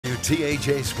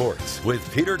TAJ Sports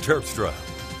with Peter Terpstra.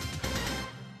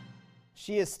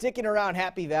 She is sticking around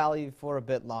Happy Valley for a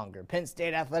bit longer. Penn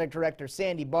State Athletic Director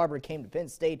Sandy Barber came to Penn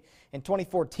State in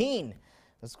 2014.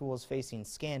 The school is facing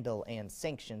scandal and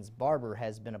sanctions. Barber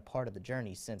has been a part of the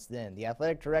journey since then. The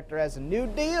athletic director has a new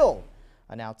deal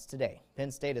announced today.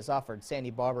 Penn State has offered Sandy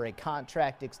Barber a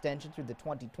contract extension through the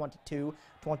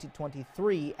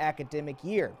 2022-2023 academic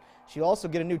year. She'll also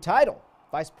get a new title,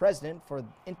 Vice President for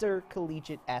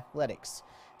Intercollegiate Athletics.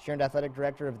 She earned Athletic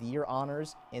Director of the Year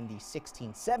honors in the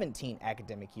 16-17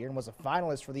 academic year and was a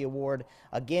finalist for the award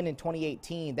again in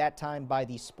 2018, that time by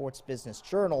the Sports Business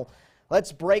Journal.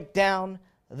 Let's break down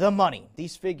the money.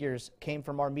 These figures came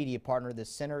from our media partner, the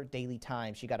Center Daily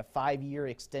Times. She got a 5-year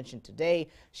extension today.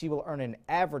 She will earn an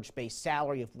average base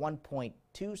salary of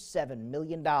 $1.27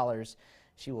 million.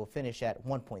 She will finish at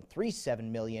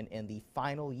 $1.37 million in the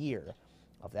final year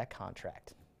of that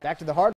contract. Back to the hard